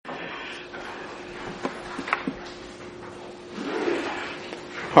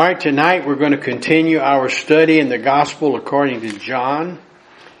All right, tonight we're going to continue our study in the Gospel according to John.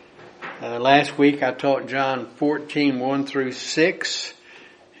 Last week I taught John 14, 1 through 6,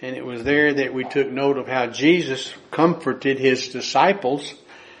 and it was there that we took note of how Jesus comforted his disciples.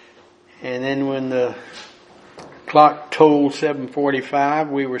 And then when the clock tolled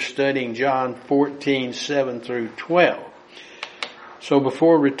 7:45, we were studying John 14, 7 through 12. So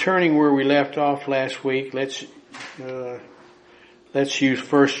before returning where we left off last week, let's use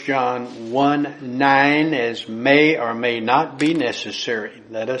 1 John 1:9 as may or may not be necessary.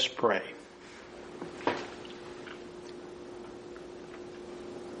 Let us pray.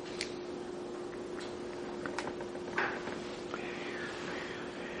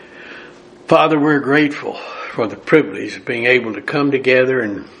 Father, we're grateful for the privilege of being able to come together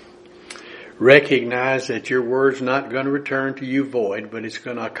and recognize that your word's not going to return to you void, but it's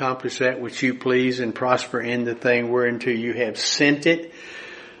going to accomplish that which you please and prosper in the thing whereunto you have sent it.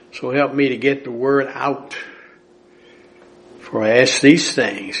 So help me to get the word out. For I ask these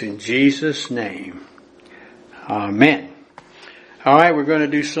things in Jesus' name. Amen. All right, we're going to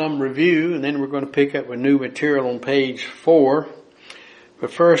do some review, and then we're going to pick up a new material on page 4. But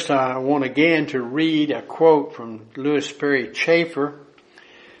first, I want again to read a quote from Lewis Perry Chafer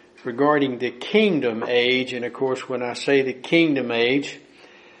regarding the kingdom age. And of course, when I say the kingdom age,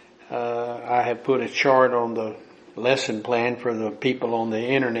 I have put a chart on the lesson plan for the people on the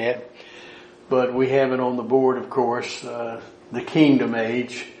internet. But we have it on the board, of course, the kingdom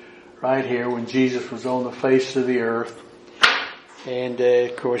age right here when Jesus was on the face of the earth. And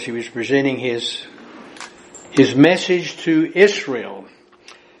of course, he was presenting his message to Israel.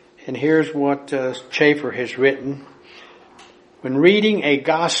 And here's what Chafer has written. When reading a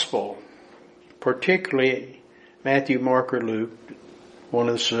gospel, particularly Matthew, Mark, or Luke, one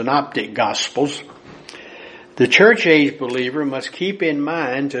of the synoptic gospels, the church age believer must keep in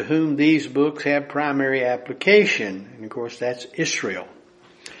mind to whom these books have primary application. And of course that's Israel.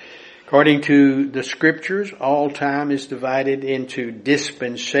 According to the scriptures, all time is divided into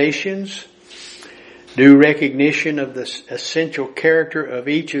dispensations. Due recognition of the essential character of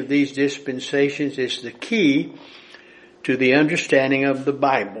each of these dispensations is the key to the understanding of the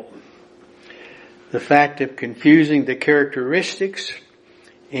Bible. The fact of confusing the characteristics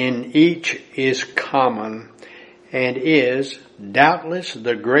in each is common and is doubtless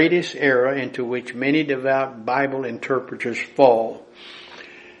the greatest error into which many devout Bible interpreters fall.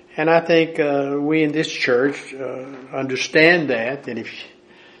 And I think we in this church understand that if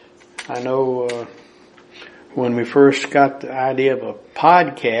I know when we first got the idea of a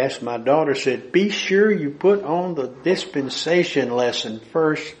podcast, my daughter said, be sure you put on the dispensation lesson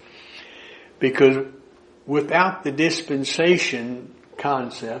first, because without the dispensation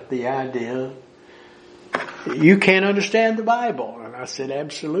concept, the idea, you can't understand the Bible. And I said,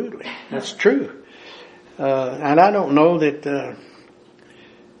 absolutely, that's true. And I don't know that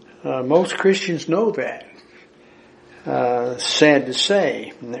most Christians know that. Sad to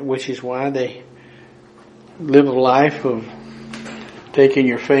say, which is why they live a life of taking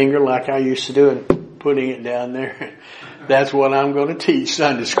your finger like I used to do and putting it down there. That's what I'm going to teach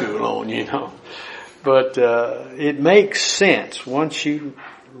Sunday school on, you know. But it makes sense once you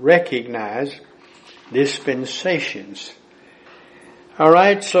recognize dispensations. All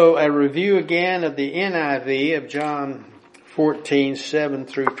right, so a review again of the NIV of John 14, 7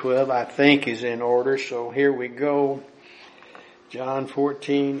 through 12, I think is in order. So here we go. John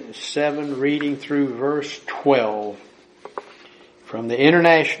 14, 7, reading through verse 12 from the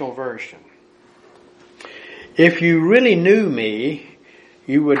International Version. If you really knew me,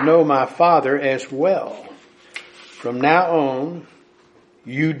 you would know my Father as well. From now on,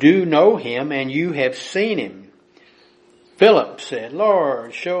 you do know him and you have seen him. Philip said,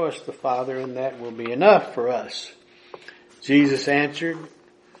 Lord, show us the Father and that will be enough for us. Jesus answered,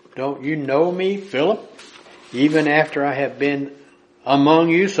 don't you know me, Philip, even after I have been among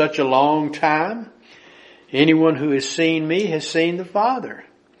you such a long time? Anyone who has seen me has seen the Father.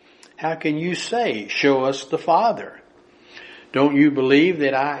 How can you say, show us the Father? Don't you believe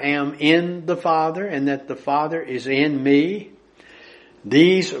that I am in the Father and that the Father is in me?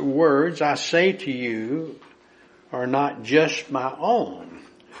 These words I say to you are not just my own.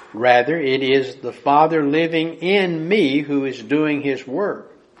 Rather, it is the Father living in me who is doing his work.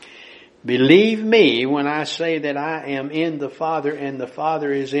 Believe me when I say that I am in the Father and the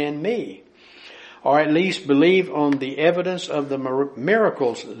Father is in me. Or at least believe on the evidence of the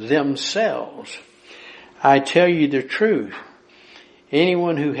miracles themselves. I tell you the truth.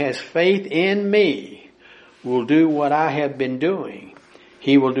 Anyone who has faith in me will do what I have been doing.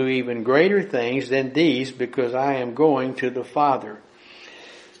 He will do even greater things than these because I am going to the Father.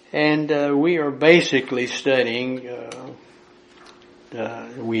 And we are basically studying,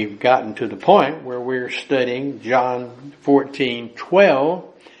 we've gotten to the point where we're studying John 14:12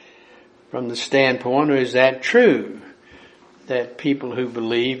 from the standpoint, is that true? That people who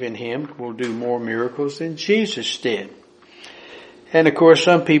believe in Him will do more miracles than Jesus did. And of course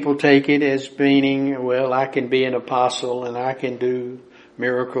some people take it as meaning, well, I can be an apostle and I can do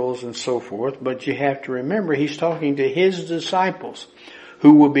miracles and so forth. But you have to remember, He's talking to His disciples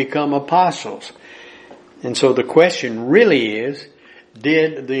who will become apostles. And so the question really is,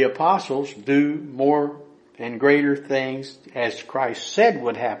 did the apostles do more and greater things as Christ said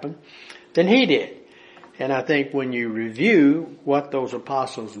would happen than He did? And I think when you review what those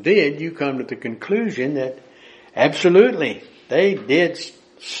apostles did, you come to the conclusion that absolutely they did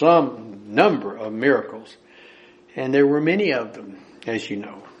some number of miracles. And there were many of them, as you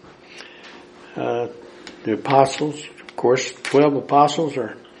know. The apostles, of course, 12 apostles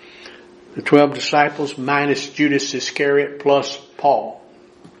are the 12 disciples minus Judas Iscariot plus Paul.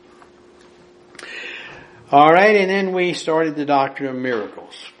 All right, and then we started the doctrine of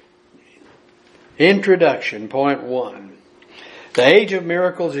miracles. Introduction, point 1. The age of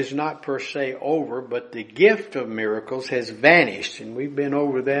miracles is not per se over, but the gift of miracles has vanished. And we've been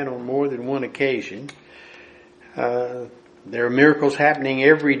over that on more than one occasion. There are miracles happening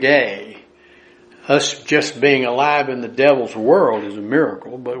every day. Us just being alive in the devil's world is a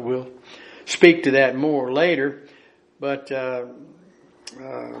miracle, but we'll speak to that more later. But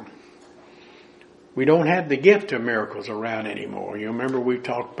we don't have the gift of miracles around anymore. You remember we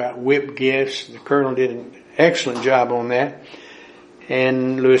talked about whip gifts. The Colonel did an excellent job on that.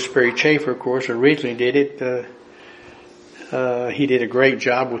 And Louis Sperry Chafer, of course, originally did it. He did a great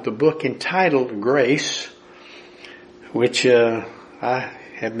job with the book entitled Grace, which I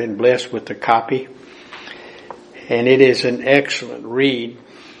have been blessed with the copy. And it is an excellent read,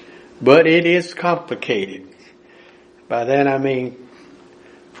 but it is complicated. By that I mean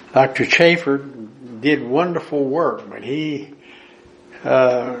Dr. Chafer did wonderful work, but he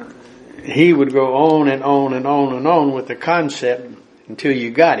would go on and on and on and on with the concept until you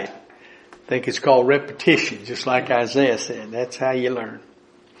got it. I think it's called repetition, just like Isaiah said. That's how you learn.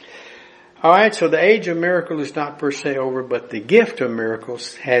 All right, so the age of miracle is not per se over, but the gift of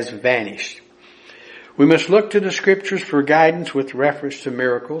miracles has vanished. We must look to the Scriptures for guidance with reference to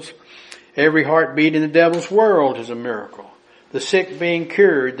miracles. Every heartbeat in the devil's world is a miracle. The sick being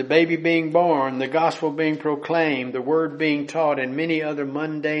cured, the baby being born, the gospel being proclaimed, the word being taught, and many other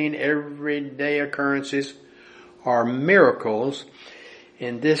mundane, everyday occurrences are miracles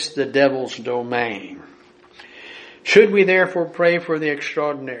in this, the devil's domain. Should we therefore pray for the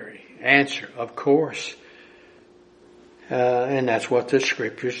extraordinary? Answer, of course. And that's what the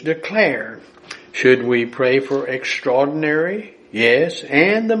Scriptures declare. Should we pray for extraordinary? Yes.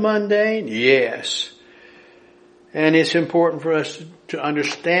 And the mundane? Yes. And it's important for us to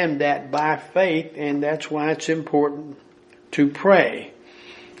understand that by faith, and that's why it's important to pray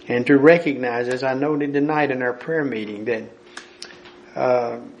and to recognize, as I noted tonight in our prayer meeting, that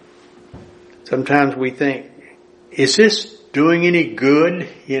sometimes we think, is this doing any good?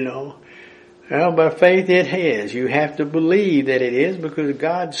 Well, by faith it has. You have to believe that it is because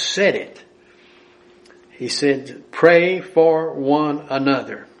God said it. He said, pray for one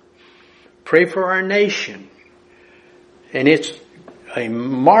another. Pray for our nation. And it's a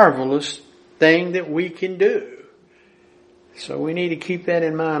marvelous thing that we can do. So we need to keep that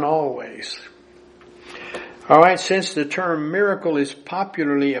in mind always. All right, since the term miracle is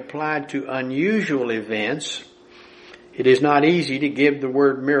popularly applied to unusual events, it is not easy to give the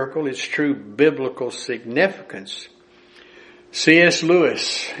word miracle its true biblical significance. C.S.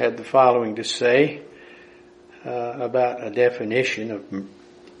 Lewis had the following to say about a definition of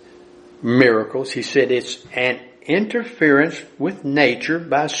miracles. He said it's an interference with nature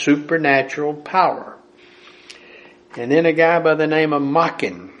by supernatural power. And then a guy by the name of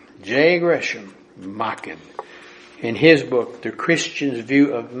Machen, J. Gresham Machen, in his book, The Christian's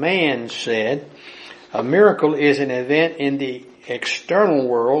View of Man, said, a miracle is an event in the external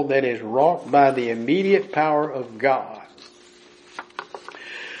world that is wrought by the immediate power of God.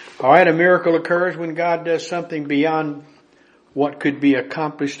 All right, a miracle occurs when God does something beyond what could be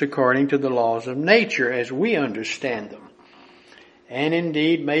accomplished according to the laws of nature as we understand them, and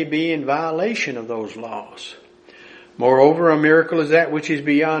indeed may be in violation of those laws. Moreover, a miracle is that which is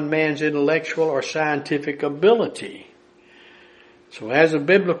beyond man's intellectual or scientific ability. So as a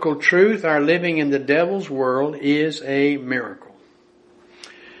biblical truth, our living in the devil's world is a miracle.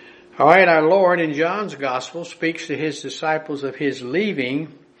 All right, our Lord in John's Gospel speaks to His disciples of His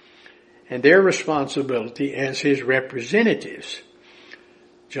leaving and their responsibility as His representatives.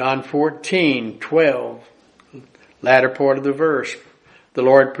 John 14:12, latter part of the verse. The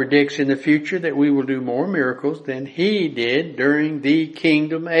Lord predicts in the future that we will do more miracles than He did during the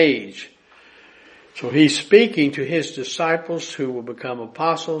kingdom age. So He's speaking to His disciples who will become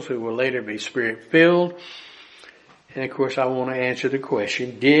apostles, who will later be Spirit-filled. And of course I want to answer the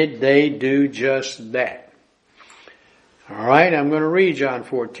question, did they do just that? Alright, I'm going to read John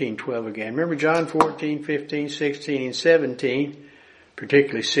 14:12 again. Remember John 14, 15, 16, and 17,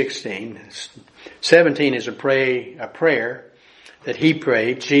 particularly 16. 17 is a prayer that He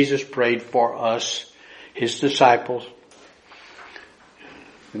prayed. Jesus prayed for us, His disciples.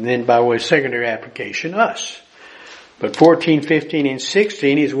 And then by way of secondary application, us. But 14, 15, and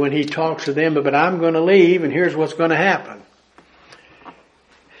 16 is when He talks to them, but I'm going to leave and here's what's going to happen.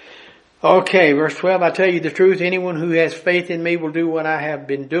 Okay, verse 12, I tell you the truth, anyone who has faith in me will do what I have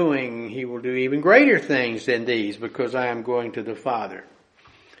been doing. He will do even greater things than these because I am going to the Father.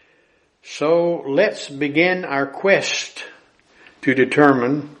 So let's begin our quest to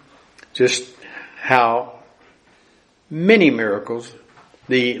determine just how many miracles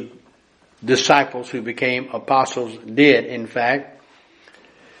the disciples who became apostles did, in fact.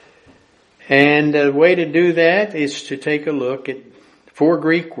 And the way to do that is to take a look at 4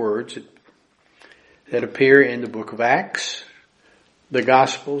 Greek words that appear in the book of Acts, the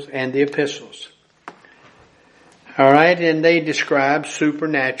Gospels, and the Epistles. Alright, and they describe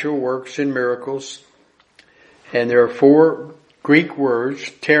supernatural works and miracles. And there are 4 Greek words,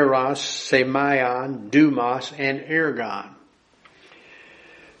 teros, semeion, dumos, and ergon.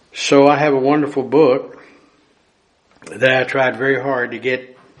 So I have a wonderful book that I tried very hard to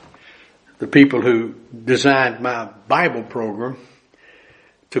get the people who designed my Bible program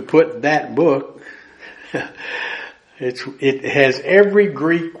to put that book. It has every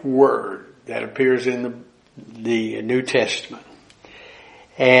Greek word that appears in the New Testament.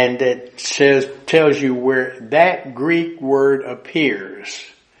 And it tells you where that Greek word appears.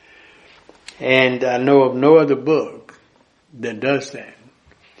 And I know of no other book that does that.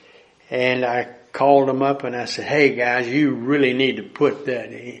 And I called them up and I said, hey guys, you really need to put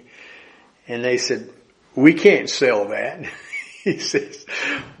that in. And they said, we can't sell that. He says,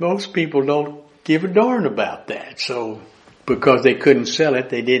 most people don't give a darn about that. So, because they couldn't sell it,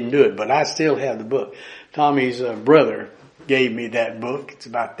 they didn't do it. But I still have the book. Tommy's brother gave me that book. It's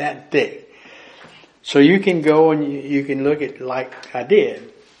about that thick. So you can go and you can look at like I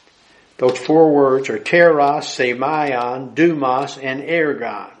did. Those 4 words are teros, semeion, dumos, and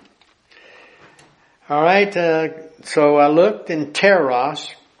ergon. Alright, so I looked, and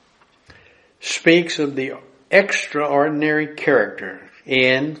teros speaks of the extraordinary character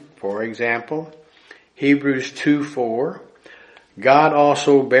in, for example, Hebrews 2:4, God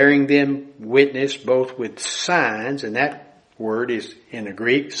also bearing them witness both with signs, and that word is in the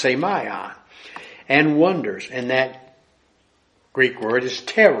Greek, semeion, and wonders, and that Greek word is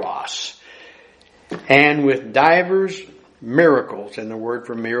teros, and with divers miracles, and the word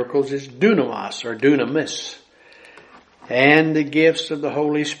for miracles is dunamis or dunamis, and the gifts of the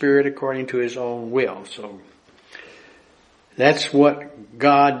Holy Spirit according to His own will. So that's what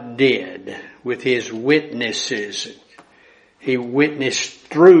God did with His witnesses. He witnessed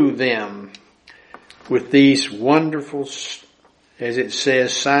through them with these wonderful, as it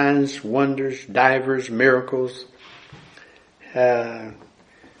says, signs, wonders, divers, miracles. And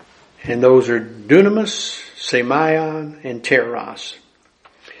those are dunamis, semeion, and teros.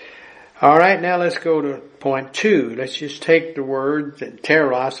 Alright, now let's go to point 2. Let's just take the word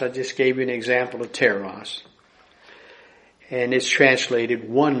teros. I just gave you an example of teros. And it's translated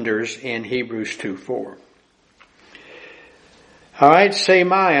wonders in Hebrews 2:4. Alright,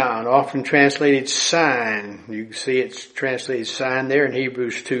 semeion, often translated sign. You can see it's translated sign there in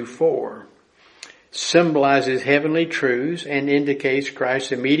Hebrews 2:4. Symbolizes heavenly truths and indicates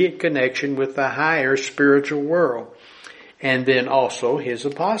Christ's immediate connection with the higher spiritual world, and then also His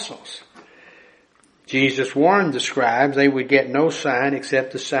apostles. Jesus warned the scribes they would get no sign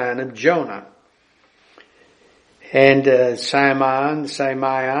except the sign of Jonah. And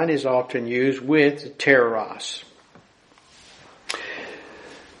semeion is often used with teros.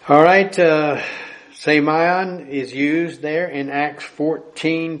 Alright, semeion is used there in Acts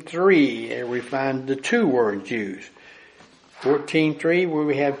 14:3, and we find the 2 words used. 14:3, where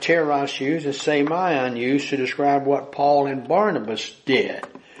we have teros used, and semeion used to describe what Paul and Barnabas did.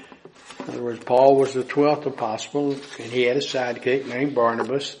 In other words, Paul was the 12th apostle, and he had a sidekick named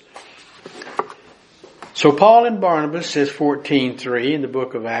Barnabas. So Paul and Barnabas, says 14:3 in the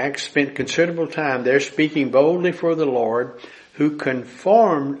book of Acts, spent considerable time there speaking boldly for the Lord, who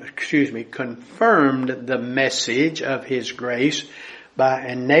confirmed the message of His grace by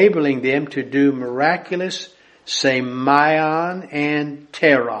enabling them to do miraculous semeion and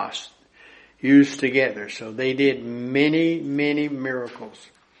teros used together. So they did many, many miracles.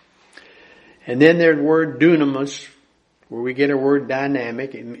 And then there's the word dunamis, where we get our word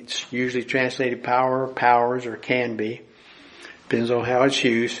dynamic. It's usually translated power, powers, or can be. Depends on how it's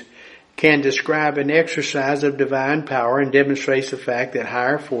used. Can describe an exercise of divine power and demonstrates the fact that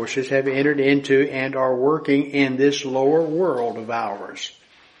higher forces have entered into and are working in this lower world of ours.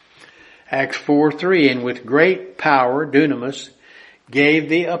 Acts 4:3, and with great power, dunamis, gave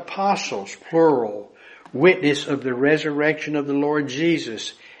the apostles, plural, witness of the resurrection of the Lord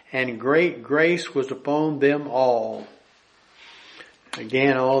Jesus, and great grace was upon them all.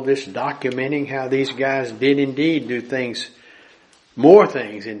 Again, all this documenting how these guys did indeed do things, more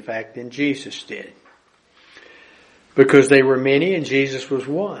things, in fact, than Jesus did. Because they were many and Jesus was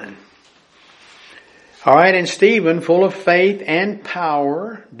one. Alright, and Stephen, full of faith and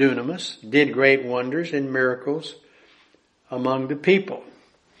power, dunamis, did great wonders and miracles among the people.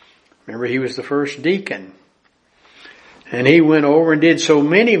 Remember, he was the first deacon. And he went over and did so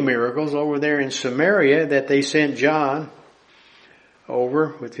many miracles over there in Samaria that they sent John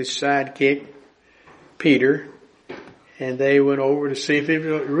over with his sidekick, Peter, and they went over to see if it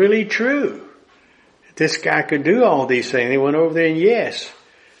was really true that this guy could do all these things. They went over there and yes.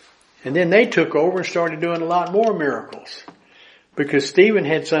 And then they took over and started doing a lot more miracles because Stephen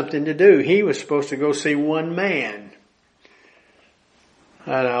had something to do. He was supposed to go see one man.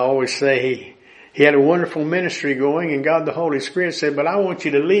 And I always say he had a wonderful ministry going, and God the Holy Spirit said, but I want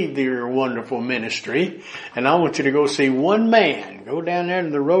you to leave your wonderful ministry and I want you to go see one man. Go down there to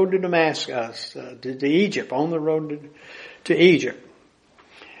the road to Damascus, to Egypt, on the road to Egypt,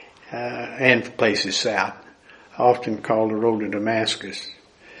 and places south, often called the road to Damascus.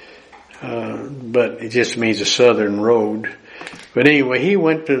 But it just means a southern road. But anyway, he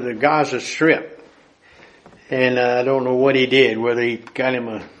went to the Gaza Strip. And I don't know what he did, whether he got him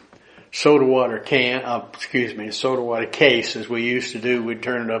a soda water a soda water case, as we used to do. We'd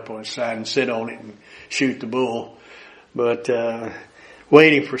turn it up on its side and sit on it and shoot the bull. But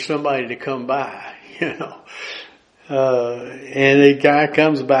waiting for somebody to come by, you know. And the guy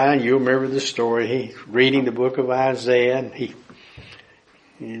comes by, and you'll remember the story. He's reading the book of Isaiah,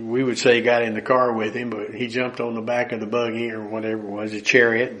 and we would say he got in the car with him, but he jumped on the back of the buggy or whatever it was, a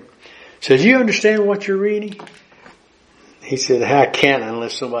chariot. Says, you understand what you're reading? He said, how can I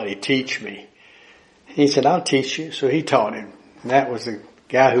unless somebody teach me? He said, I'll teach you. So he taught him. And that was the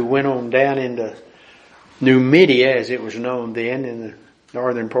guy who went on down into Numidia, as it was known then, in the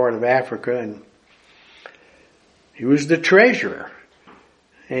northern part of Africa. And he was the treasurer.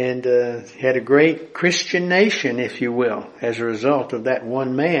 And had a great Christian nation, if you will, as a result of that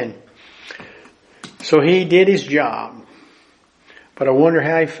one man. So he did his job. But I wonder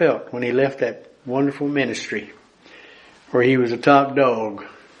how he felt when he left that wonderful ministry where he was a top dog.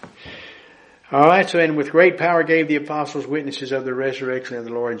 Alright, so and with great power gave the apostles witnesses of the resurrection of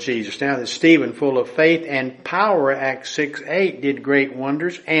the Lord Jesus. Now that Stephen, full of faith and power, Acts 6:8, did great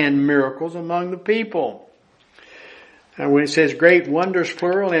wonders and miracles among the people. And when it says great wonders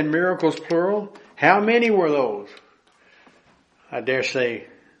plural and miracles plural, how many were those? I dare say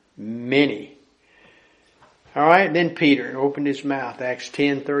many. Alright, then Peter opened his mouth, Acts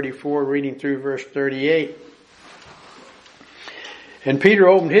 10:34, reading through verse 38. And Peter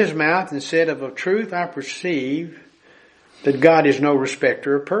opened his mouth and said, of a truth I perceive that God is no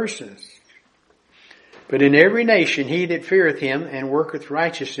respecter of persons. But in every nation he that feareth him and worketh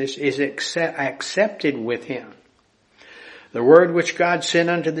righteousness is accepted with him. The word which God sent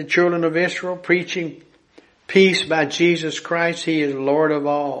unto the children of Israel, preaching peace by Jesus Christ, he is Lord of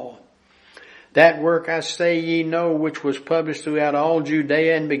all. That work I say ye know, which was published throughout all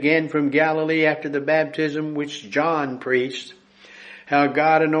Judea and began from Galilee after the baptism which John preached, how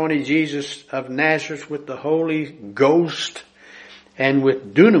God anointed Jesus of Nazareth with the Holy Ghost and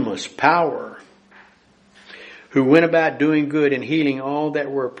with dunamis power, who went about doing good and healing all that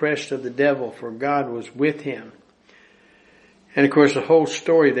were oppressed of the devil, for God was with him. And of course the whole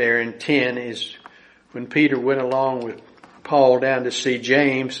story there in 10 is when Peter went along with Paul down to see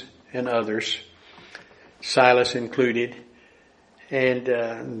James and others, Silas included,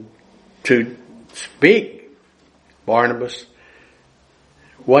 and to speak Barnabas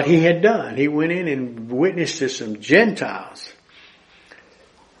what he had done. He went in and witnessed to some Gentiles.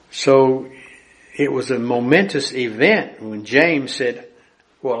 So it was a momentous event when James said,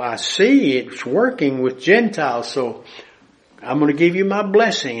 well, I see it's working with Gentiles, so I'm going to give you my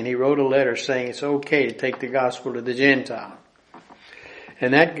blessing. And he wrote a letter saying it's okay to take the gospel to the Gentile.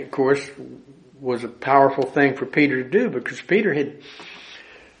 And that, of course, was a powerful thing for Peter to do, because Peter had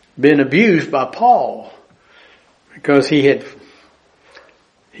been abused by Paul because he had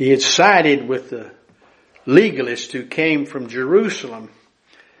sided with the legalists who came from Jerusalem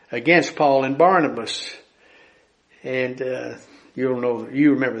against Paul and Barnabas. And you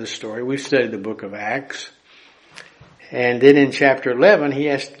remember the story. We've studied the book of Acts. And then in chapter 11, he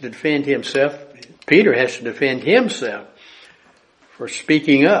has to defend himself. Peter has to defend himself for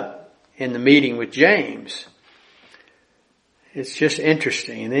speaking up in the meeting with James. It's just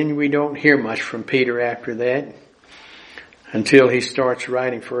interesting. And then we don't hear much from Peter after that until he starts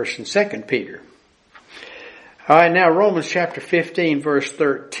writing 1st and 2nd Peter. All right, now Romans chapter 15, verse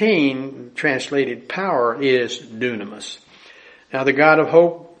 13, translated power, is dunamis. Now the God of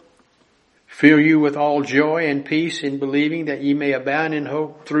hope fill you with all joy and peace in believing, that ye may abound in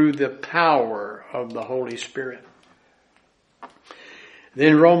hope through the power of the Holy Spirit.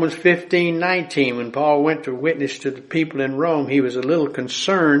 Then Romans 15:19, when Paul went to witness to the people in Rome, he was a little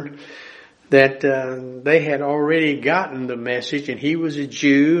concerned that they had already gotten the message, and he was a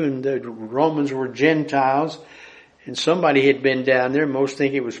Jew and the Romans were Gentiles, and somebody had been down there. Most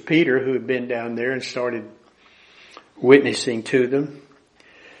think it was Peter who had been down there and started witnessing to them.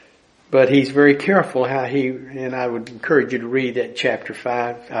 But he's very careful how and I would encourage you to read that chapter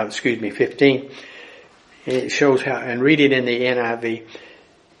 15. It shows how, and read it in the NIV,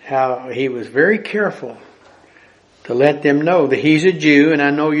 how he was very careful to let them know that he's a Jew, and I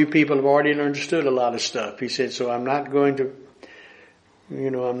know you people have already understood a lot of stuff. He said, so I'm not going to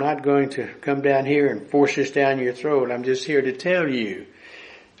come down here and force this down your throat. I'm just here to tell you.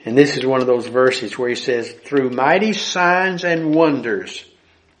 And this is one of those verses where he says, through mighty signs and wonders,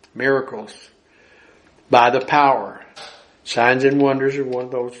 miracles, by the power. Signs and wonders are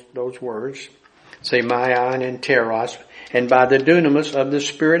one of those words. Say maion and teros. And by the dunamis of the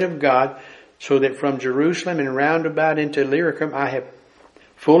Spirit of God, so that from Jerusalem and round about into Illyricum I have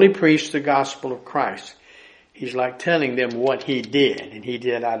fully preached the gospel of Christ. He's like telling them what he did. And he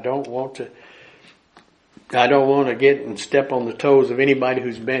did, I don't want to get and step on the toes of anybody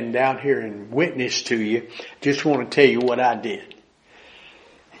who's been down here and witnessed to you. Just want to tell you what I did.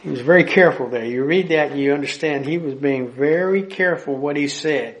 He was very careful there. You read that and you understand he was being very careful what he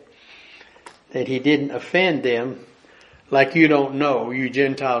said. That he didn't offend them like you don't know, you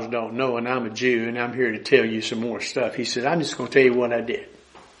Gentiles don't know, and I'm a Jew and I'm here to tell you some more stuff. He said, I'm just going to tell you what I did.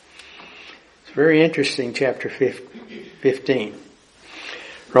 It's very interesting, chapter 15.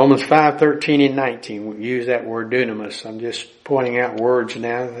 Romans 5:13 and 19. We use that word dunamis. I'm just pointing out words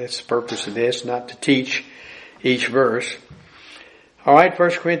now. That's the purpose of this, not to teach each verse. All right,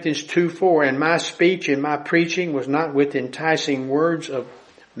 1 Corinthians 2:4. And my speech and my preaching was not with enticing words of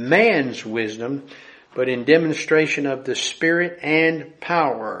man's wisdom, but in demonstration of the Spirit and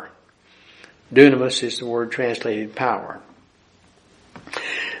power. Dunamis is the word translated power.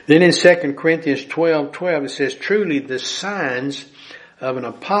 Then in 2 Corinthians 12:12 it says, truly the signs of an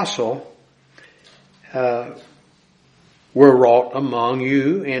apostle were wrought among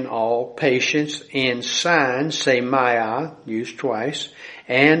you in all patience, in signs, say maya, used twice,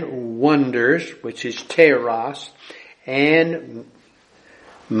 and wonders, which is teros, and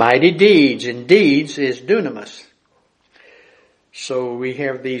mighty deeds, and deeds is dunamis. So we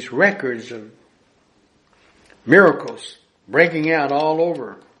have these records of miracles breaking out all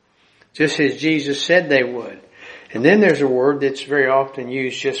over, just as Jesus said they would. And then there's a word that's very often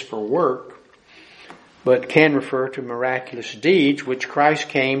used just for work, but can refer to miraculous deeds which Christ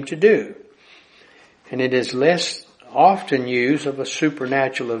came to do. And it is less often used of a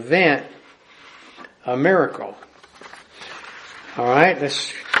supernatural event, a miracle. All right,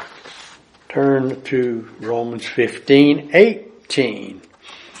 let's turn to Romans 15:18.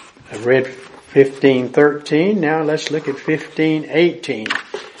 I read 15:13. Now let's look at 15:18.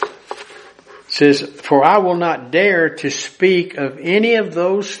 It says, for I will not dare to speak of any of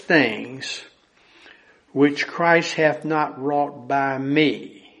those things which Christ hath not wrought by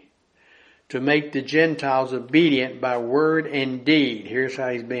me, to make the Gentiles obedient by word and deed. Here's how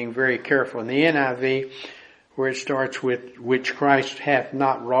he's being very careful. In the NIV, where it starts with which Christ hath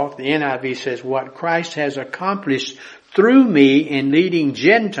not wrought, the NIV says, what Christ has accomplished through me in leading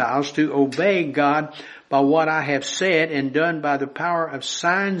Gentiles to obey God by what I have said and done by the power of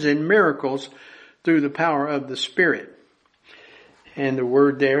signs and miracles through the power of the Spirit. And the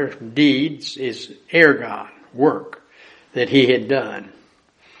word there, deeds, is ergon, work that he had done.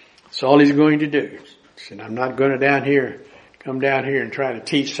 That's all he's going to do. He said, I'm not going to come down here and try to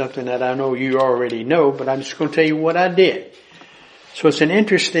teach something that I know you already know, but I'm just going to tell you what I did. So it's an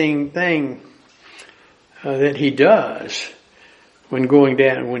interesting thing that he does when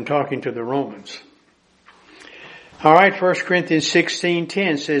talking to the Romans. All right, 1 Corinthians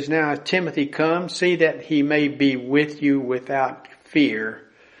 16:10 says, Now Timothy come, see that he may be with you without fear,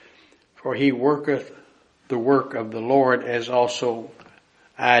 for he worketh the work of the Lord as also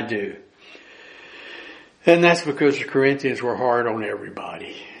I do. And that's because the Corinthians were hard on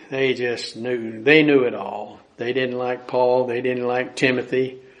everybody. They knew it all. They didn't like Paul, they didn't like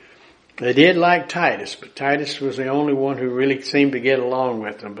Timothy. They did like Titus, but Titus was the only one who really seemed to get along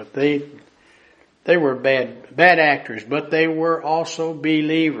with them. But they were bad actors, but they were also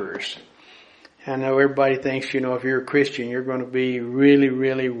believers. I know everybody thinks, if you're a Christian, you're going to be really,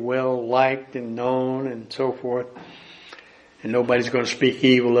 really well liked and known and so forth. And nobody's going to speak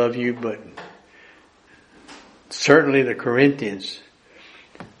evil of you, but certainly the Corinthians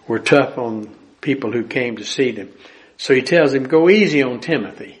were tough on people who came to see them. So he tells them, go easy on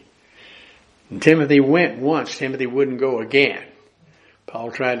Timothy. And Timothy went once. Timothy wouldn't go again.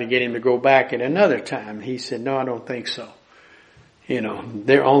 Paul tried to get him to go back at another time. He said, no, I don't think so.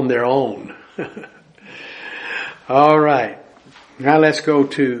 They're on their own. All right. Now let's go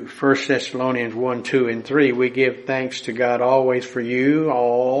to 1 Thessalonians 1, 2, and 3. We give thanks to God always for you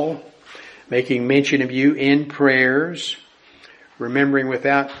all, making mention of you in prayers, remembering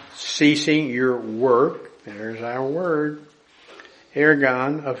without ceasing your work. There's our word.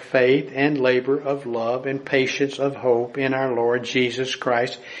 Ergon of faith and labor of love and patience of hope in our Lord Jesus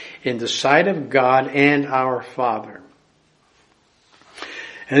Christ in the sight of God and our Father.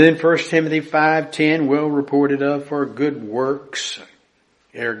 And then 1 Timothy 5:10, well reported of for good works,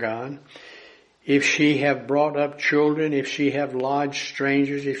 Ergon. If she have brought up children, if she have lodged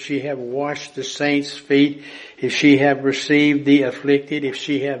strangers, if she have washed the saints' feet, if she have received the afflicted, if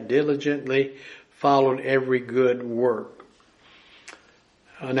she have diligently followed every good work.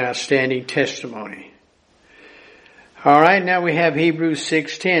 An outstanding testimony. All right, now we have Hebrews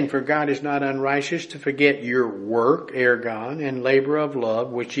 6:10. For God is not unrighteous to forget your work, Ergon, and labor of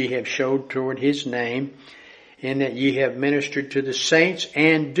love, which ye have showed toward his name, in that ye have ministered to the saints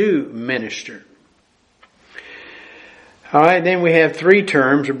and do minister. All right, then we have three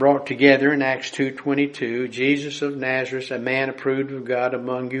terms brought together in Acts 2:22. Jesus of Nazareth, a man approved of God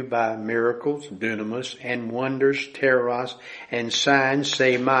among you by miracles, dunamis, and wonders, teros, and signs,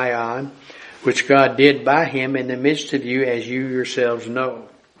 semeion, which God did by him in the midst of you, as you yourselves know.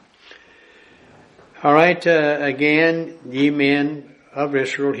 All right, again, ye men of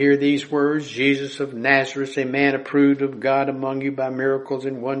Israel, hear these words. Jesus of Nazareth, a man approved of God among you by miracles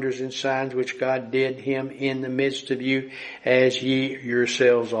and wonders and signs, which God did him in the midst of you, as ye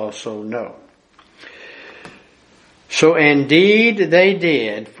yourselves also know. So indeed they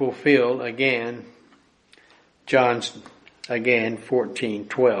did fulfill again, John's again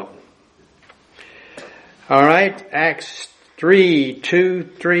 14:12. All right, Acts 3, 2,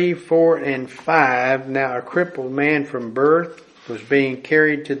 3, 4, and 5. Now a crippled man from birth was being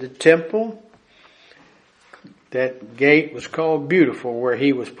carried to the temple. That gate was called Beautiful, where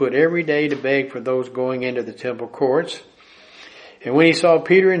he was put every day to beg for those going into the temple courts. And when he saw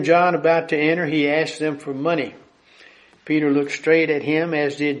Peter and John about to enter, he asked them for money. Peter looked straight at him,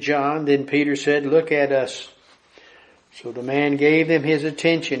 as did John. Then Peter said, look at us. So the man gave them his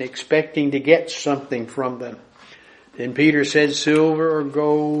attention, expecting to get something from them. Then Peter said, silver or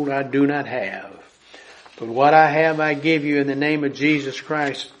gold I do not have, but what I have I give you in the name of Jesus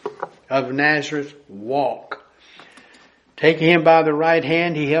Christ of Nazareth, walk. Taking him by the right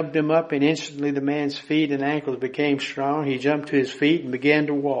hand, he helped him up, and instantly the man's feet and ankles became strong. He jumped to his feet and began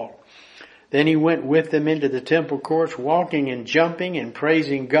to walk. Then he went with them into the temple courts, walking and jumping and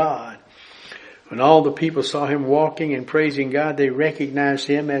praising God. When all the people saw him walking and praising God, they recognized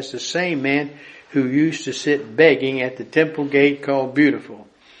him as the same man who used to sit begging at the temple gate called Beautiful.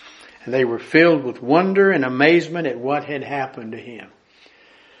 And they were filled with wonder and amazement at what had happened to him.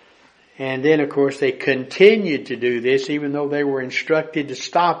 And then, of course, they continued to do this even though they were instructed to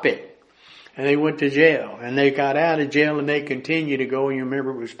stop it. And they went to jail. And they got out of jail and they continued to go. And you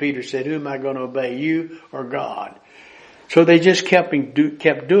remember it was Peter said, who am I going to obey, you or God? So they just kept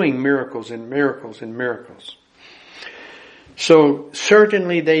doing miracles and miracles and miracles. So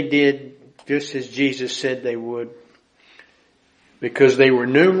certainly they did just as Jesus said they would, because they were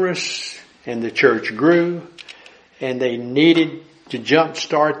numerous and the church grew and they needed to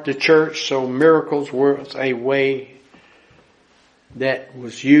jumpstart the church. So miracles were a way that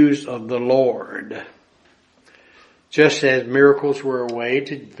was used of the Lord. Just as miracles were a way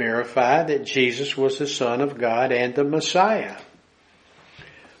to verify that Jesus was the Son of God and the Messiah.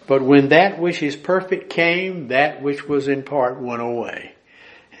 But when that which is perfect came, that which was in part went away.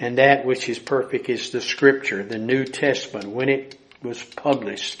 And that which is perfect is the Scripture, the New Testament, when it was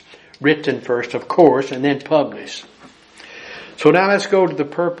published, written first, of course, and then published. So now let's go to the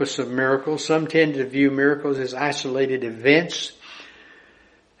purpose of miracles. Some tend to view miracles as isolated events.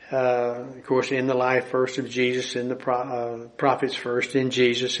 Of course, in the life first of Jesus, in the prophets first, in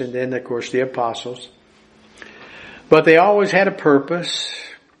Jesus, and then, of course, the apostles. But they always had a purpose.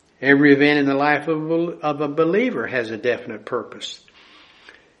 Every event in the life of a believer has a definite purpose.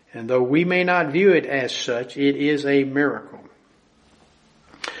 And though we may not view it as such, it is a miracle.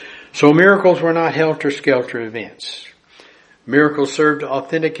 So miracles were not helter-skelter events. Miracles serve to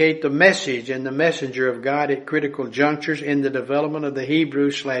authenticate the message and the messenger of God at critical junctures in the development of the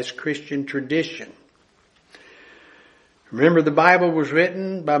Hebrew/Christian tradition. Remember, the Bible was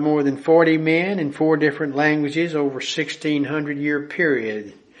written by more than 40 men in 4 different languages over a 1,600-year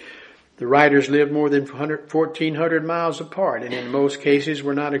period. The writers lived more than 1,400 miles apart, and in most cases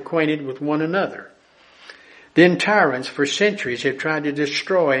were not acquainted with one another. Then tyrants for centuries have tried to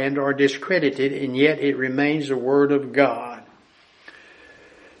destroy and or discredit it, and yet it remains the Word of God.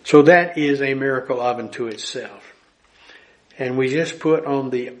 So that is a miracle of unto itself. And we just put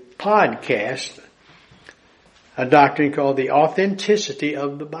on the podcast a doctrine called the authenticity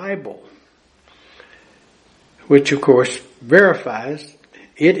of the Bible, which of course verifies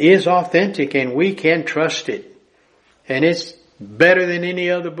it is authentic and we can trust it. And it's better than any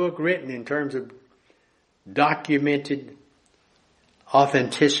other book written in terms of documented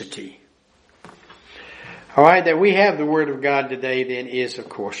authenticity. All right, that we have the Word of God today then is, of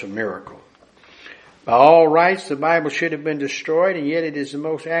course, a miracle. By all rights, the Bible should have been destroyed, and yet it is the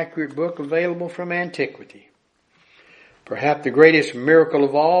most accurate book available from antiquity. Perhaps the greatest miracle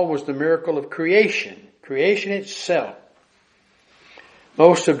of all was the miracle of creation itself.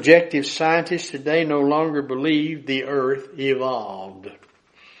 Most objective scientists today no longer believe the earth evolved.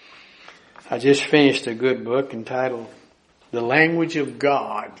 I just finished a good book entitled The Language of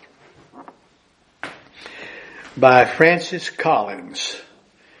God by Francis Collins.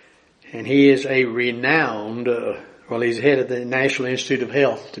 And he is a renowned, he's head of the National Institute of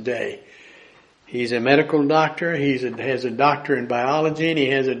Health today. He's a medical doctor. He has a doctor in biology, and he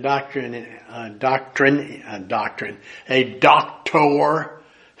has a doctor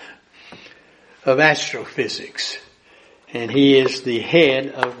of astrophysics. And he is the head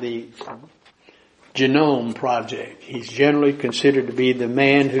of the Genome Project. He's generally considered to be the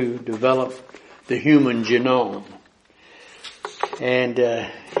man who developed the human genome. And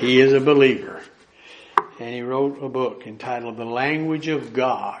he is a believer. And he wrote a book entitled The Language of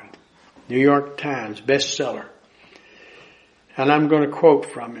God. New York Times bestseller. And I'm going to quote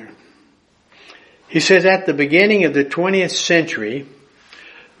from him. He says, at the beginning of the 20th century,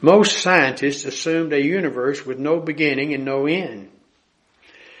 most scientists assumed a universe with no beginning and no end.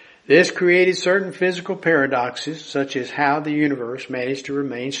 This created certain physical paradoxes, such as how the universe managed to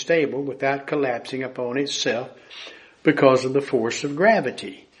remain stable without collapsing upon itself because of the force of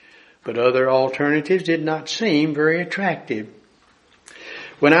gravity. But other alternatives did not seem very attractive.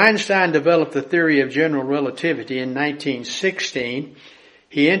 When Einstein developed the theory of general relativity in 1916,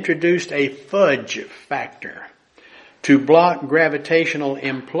 he introduced a fudge factor to block gravitational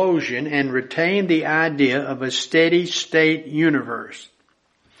implosion and retain the idea of a steady state universe.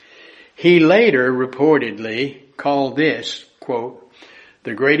 He later reportedly called this, quote,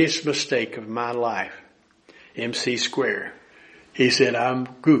 the greatest mistake of my life, MC squared. He said, I'm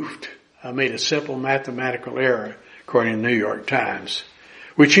goofed. I made a simple mathematical error, according to the New York Times,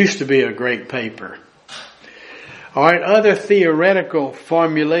 which used to be a great paper. All right, other theoretical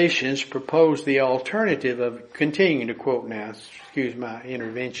formulations propose the alternative of, continuing to quote now, excuse my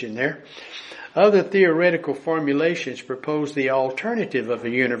intervention there. Other theoretical formulations propose the alternative of a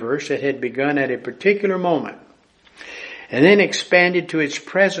universe that had begun at a particular moment and then expanded to its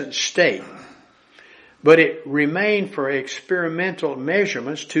present state. But it remained for experimental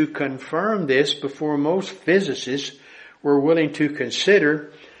measurements to confirm this before most physicists were willing to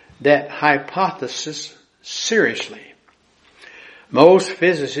consider that hypothesis seriously. Most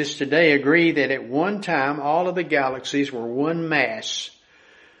physicists today agree that at one time all of the galaxies were one mass.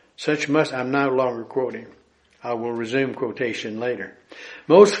 I'm no longer quoting. I will resume quotation later.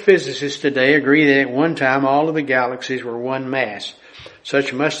 Most physicists today agree that at one time all of the galaxies were one mass.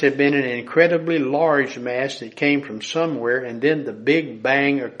 Such must have been an incredibly large mass that came from somewhere, and then the Big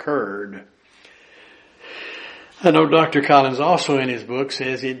Bang occurred. I know Dr. Collins also in his book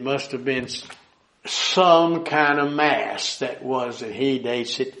says it must have been some kind of mass that he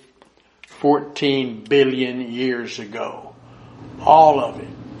dates it 14 billion years ago. All of it.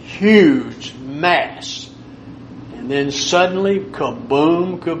 Huge mass. And then suddenly,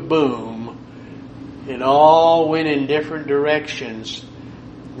 kaboom, kaboom, it all went in different directions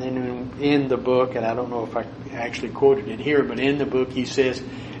then in the book, and I don't know if I actually quoted it here, but in the book he says,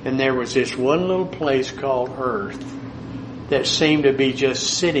 and there was this one little place called Earth that seemed to be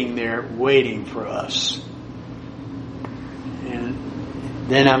just sitting there waiting for us. And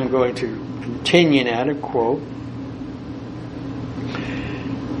then I'm going to continue now to quote.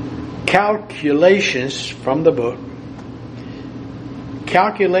 Calculations from the book.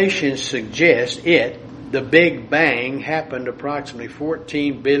 Calculations suggest the Big Bang, happened approximately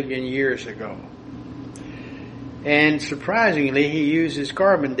 14 billion years ago. And surprisingly, he uses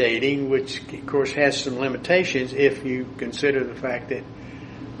carbon dating, which of course has some limitations if you consider the fact that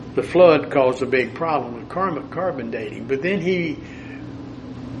the flood caused a big problem with carbon dating. But then he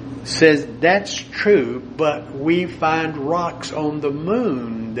says that's true, but we find rocks on the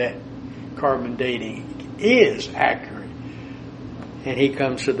moon that carbon dating is accurate. And he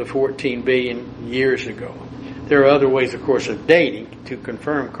comes to the 14 billion years ago. There are other ways, of course, of dating to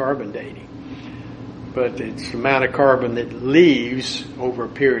confirm carbon dating. But it's the amount of carbon that leaves over a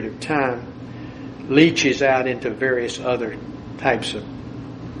period of time leaches out into various other types of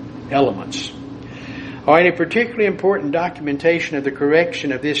elements. All right, a particularly important documentation of the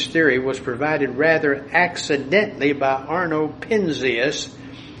correction of this theory was provided rather accidentally by Arno Penzias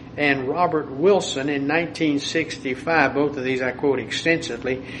and Robert Wilson in 1965. Both of these I quote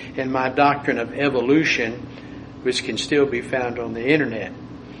extensively in my Doctrine of Evolution, which can still be found on the internet.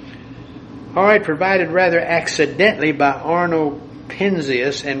 All right, provided rather accidentally by Arno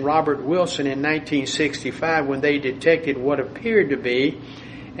Penzias and Robert Wilson in 1965 when they detected what appeared to be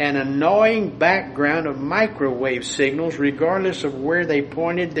an annoying background of microwave signals regardless of where they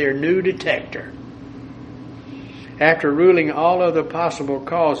pointed their new detector. After ruling all other possible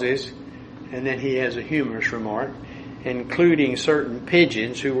causes, and then he has a humorous remark, including certain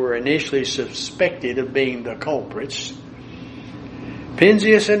pigeons who were initially suspected of being the culprits,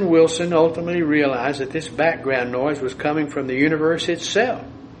 Penzias and Wilson ultimately realized that this background noise was coming from the universe itself,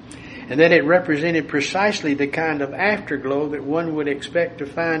 and that it represented precisely the kind of afterglow that one would expect to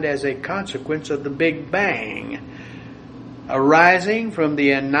find as a consequence of the Big Bang, arising from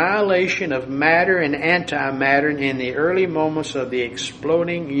the annihilation of matter and antimatter in the early moments of the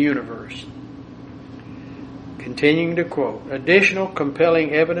exploding universe. Continuing to quote, additional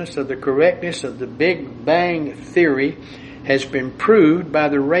compelling evidence of the correctness of the Big Bang theory has been proved by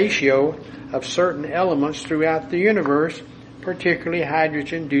the ratio of certain elements throughout the universe, particularly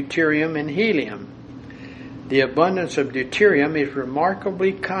hydrogen, deuterium, and helium. The abundance of deuterium is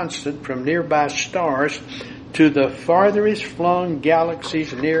remarkably constant from nearby stars to the farthest flung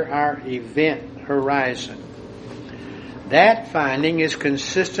galaxies near our event horizon. That finding is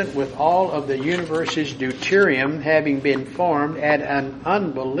consistent with all of the universe's deuterium having been formed at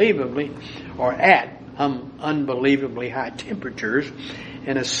unbelievably high temperatures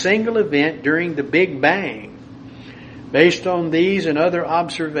in a single event during the Big Bang. Based on these and other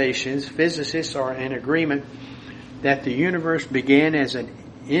observations, physicists are in agreement that the universe began as an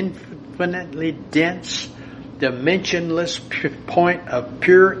infinitely dense, dimensionless point of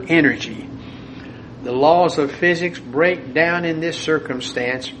pure energy. The laws of physics break down in this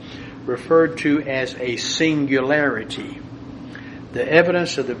circumstance, referred to as a singularity. The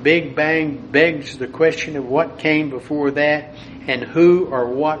evidence of the Big Bang begs the question of what came before that and who or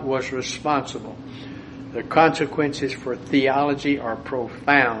what was responsible. The consequences for theology are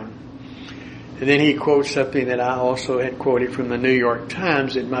profound. And then he quotes something that I also had quoted from the New York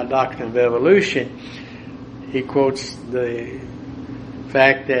Times in my Doctrine of Evolution. He quotes the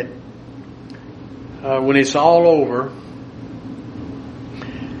fact that when it's all over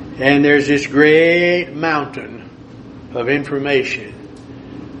and there's this great mountain of information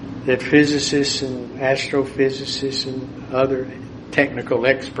that physicists and astrophysicists and other technical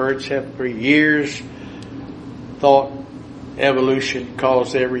experts have for years thought evolution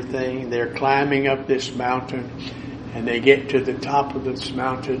caused everything. They're climbing up this mountain and they get to the top of this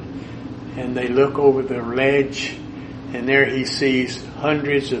mountain and they look over the ledge and there he sees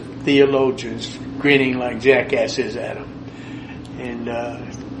hundreds of theologians grinning like jackasses at him. And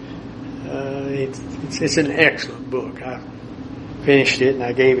it's an excellent book. I finished it and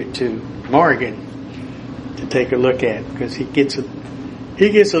I gave it to Morgan to take a look at because he gets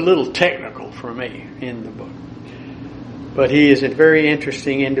a little technical for me in the book. But he is a very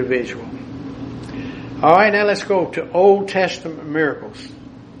interesting individual. All right, now let's go to Old Testament miracles.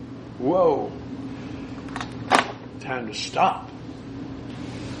 Whoa. Time to stop.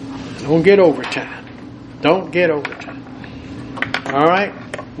 Don't get overtime. Don't get overtime. All right,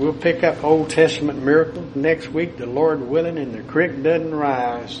 we'll pick up Old Testament miracles next week, the Lord willing, and the creek doesn't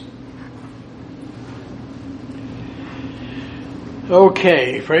rise.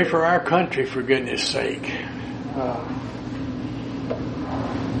 Okay, pray for our country, for goodness sake.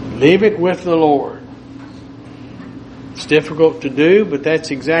 Leave it with the Lord. It's difficult to do, but that's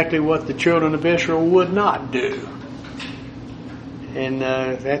exactly what the children of Israel would not do. And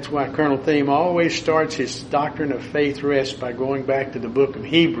that's why Colonel Thiem always starts his doctrine of faith rest by going back to the book of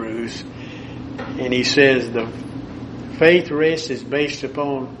Hebrews. And he says the faith rest is based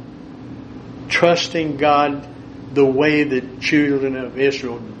upon trusting God the way the children of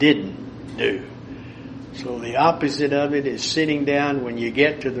Israel didn't do. So the opposite of it is sitting down when you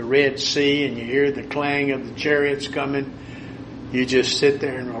get to the Red Sea and you hear the clang of the chariots coming. You just sit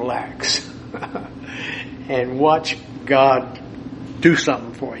there and relax and watch God do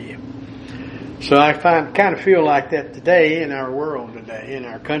something for you. So I kind of feel like that today in our world today, in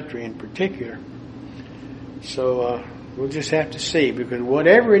our country in particular. So we'll just have to see, because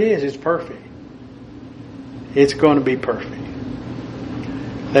whatever it is, it's perfect. It's going to be perfect.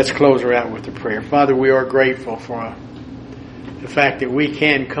 Let's close her out with a prayer. Father, we are grateful for the fact that we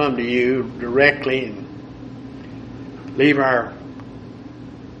can come to you directly and leave our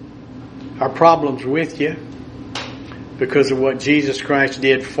problems with you because of what Jesus Christ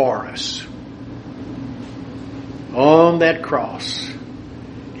did for us. On that cross,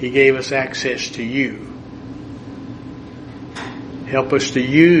 He gave us access to you. Help us to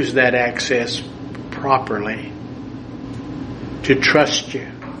use that access properly, to trust you.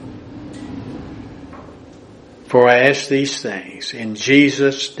 For I ask these things in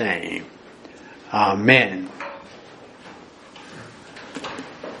Jesus' name. Amen.